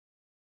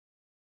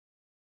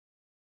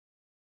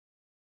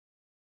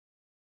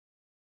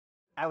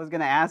I was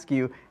going to ask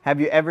you, have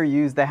you ever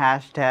used the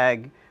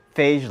hashtag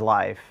phage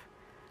life?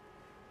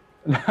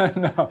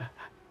 No.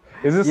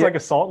 Is this Yeah. like a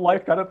salt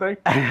life kind of thing?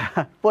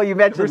 Well, you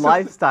mentioned Versus,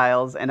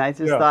 lifestyles, and I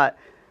just yeah. thought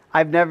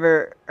I've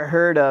never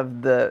heard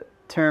of the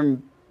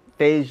term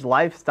phage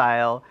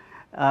lifestyle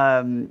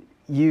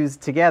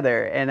used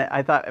together. And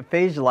I thought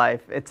phage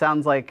life, it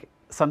sounds like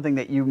something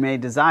that you may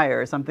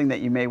desire, something that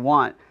you may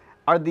want.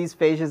 Are these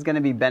phages going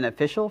to be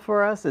beneficial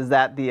for us? Is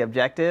that the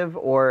objective,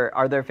 or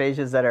are there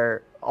phages that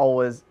are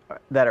always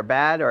that are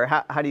bad, or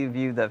how do you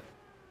view the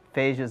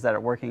phages that are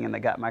working in the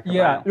gut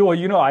Yeah,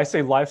 microbiome? well, I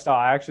say lifestyle.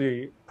 I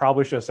actually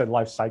probably should have said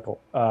life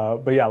cycle.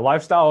 But yeah,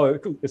 lifestyle,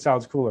 it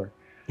sounds cooler.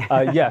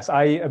 Yes,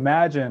 I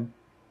imagine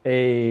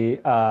the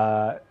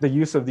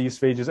use of these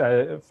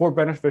phages for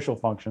beneficial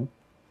function.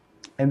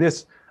 And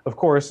this, of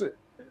course,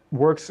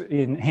 works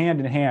in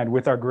hand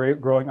with our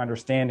growing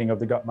understanding of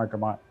the gut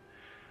microbiome.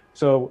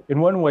 So in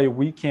one way,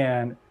 we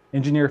can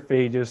engineer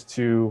phages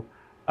to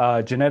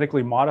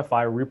genetically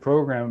modify,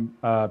 reprogram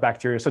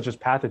bacteria such as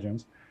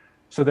pathogens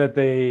so that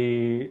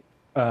they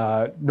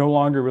no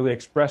longer really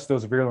express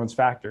those virulence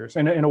factors.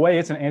 And in a way,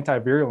 it's an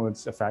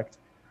anti-virulence effect,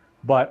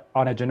 but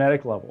on a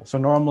genetic level. So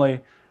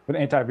normally with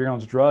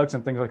anti-virulence drugs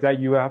and things like that,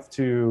 you have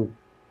to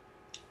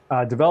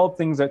develop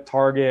things that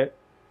target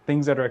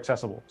things that are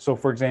accessible. So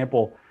for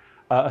example,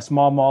 a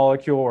small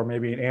molecule or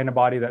maybe an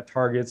antibody that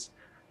targets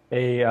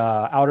a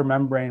outer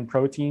membrane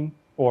protein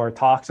or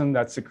toxin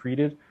that's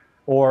secreted,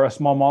 or a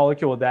small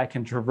molecule that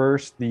can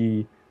traverse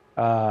the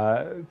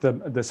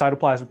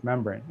cytoplasmic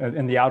membrane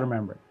in the outer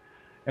membrane.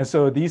 And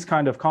so these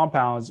kind of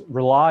compounds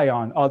rely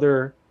on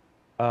other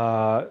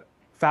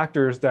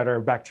factors that are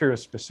bacteria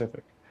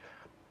specific.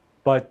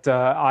 But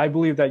I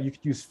believe that you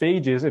could use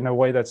phages in a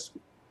way that's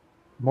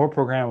more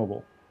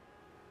programmable.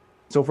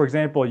 So for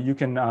example, you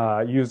can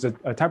use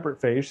a temperate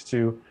phage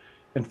to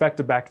infect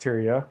a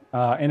bacteria,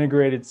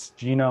 integrate its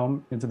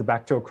genome into the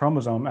bacterial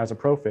chromosome as a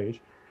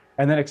prophage,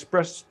 and then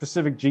express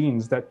specific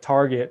genes that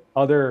target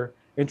other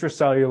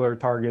intracellular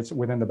targets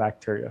within the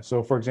bacteria.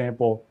 So for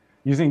example,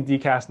 using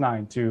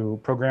DCAS9 to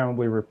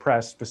programmably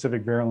repress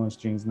specific virulence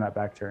genes in that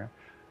bacteria,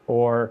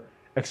 or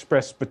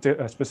express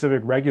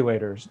specific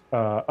regulators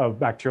of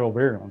bacterial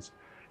virulence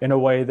in a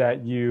way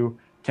that you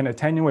can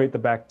attenuate the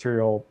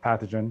bacterial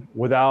pathogen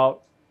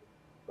without,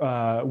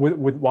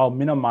 while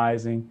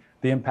minimizing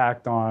the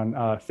impact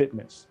on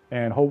fitness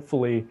and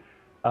hopefully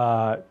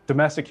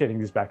domesticating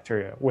these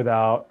bacteria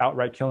without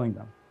outright killing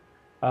them.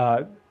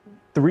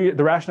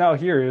 The rationale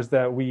here is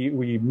that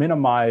we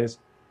minimize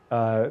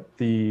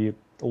the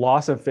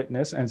loss of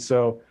fitness, and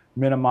so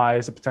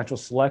minimize the potential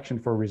selection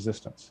for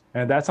resistance.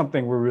 And that's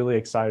something we're really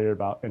excited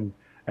about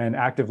and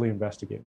actively investigate.